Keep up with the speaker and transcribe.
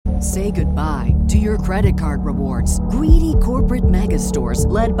Say goodbye to your credit card rewards. Greedy corporate mega stores,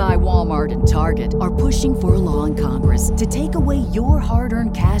 led by Walmart and Target, are pushing for a law in Congress to take away your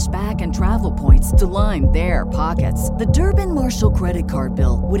hard-earned cash back and travel points to line their pockets. The Durbin-Marshall credit card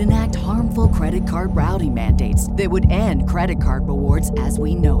bill would enact harmful credit card routing mandates that would end credit card rewards as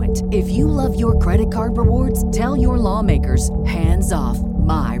we know it. If you love your credit card rewards, tell your lawmakers, hands off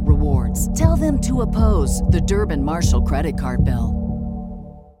my rewards. Tell them to oppose the Durbin-Marshall credit card bill.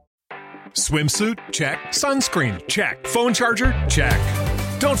 Swimsuit? Check. Sunscreen? Check. Phone charger? Check.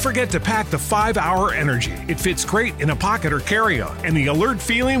 Don't forget to pack the 5-Hour Energy. It fits great in a pocket or carry-on, and the alert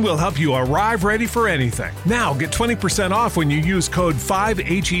feeling will help you arrive ready for anything. Now get 20% off when you use code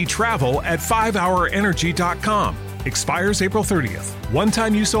 5HETRAVEL at 5hourenergy.com. Expires April 30th.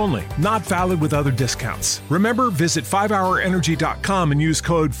 One-time use only. Not valid with other discounts. Remember, visit 5hourenergy.com and use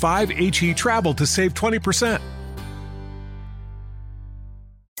code 5HETRAVEL to save 20%.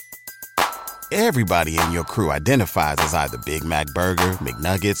 Everybody in your crew identifies as either Big Mac Burger,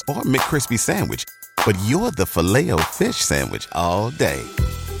 McNuggets, or McCrispy Sandwich. But you're the Filet-O-Fish Sandwich all day.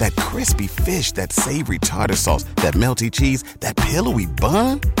 That crispy fish, that savory tartar sauce, that melty cheese, that pillowy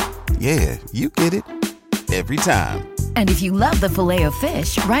bun. Yeah, you get it. Every time. And if you love the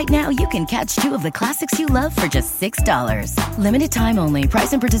Filet-O-Fish, right now you can catch 2 of the classics you love for just $6. Limited time only.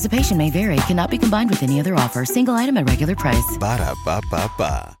 Price and participation may vary. Cannot be combined with any other offer. Single item at regular price.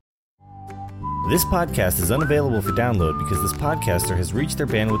 Ba-da-ba-ba-ba. This podcast is unavailable for download because this podcaster has reached their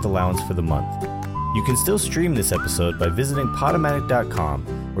bandwidth allowance for the month. You can still stream this episode by visiting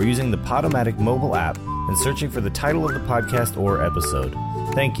Podomatic.com or using the Podomatic mobile app and searching for the title of the podcast or episode.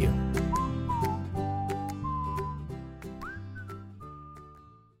 Thank you.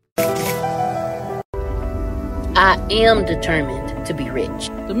 I am determined to be rich.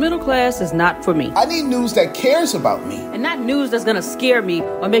 The middle class is not for me. I need news that cares about me. And not news that's gonna scare me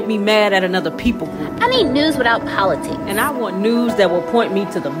or make me mad at another people group. I need news without politics. And I want news that will point me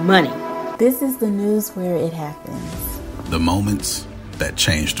to the money. This is the news where it happens. The moments that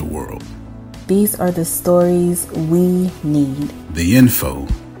change the world. These are the stories we need. The info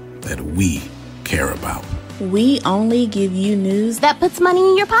that we care about. We only give you news that puts money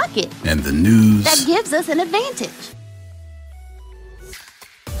in your pocket. And the news that gives us an advantage.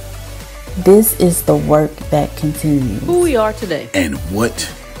 This is the work that continues. Who we are today. And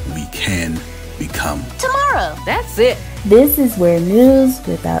what we can become tomorrow. That's it. This is where news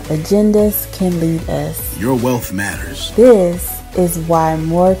without agendas can lead us. Your wealth matters. This is why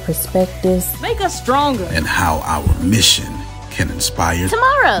more perspectives make us stronger. And how our mission can inspire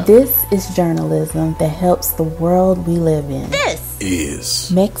tomorrow. This is journalism that helps the world we live in. This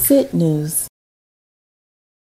is Mexit News.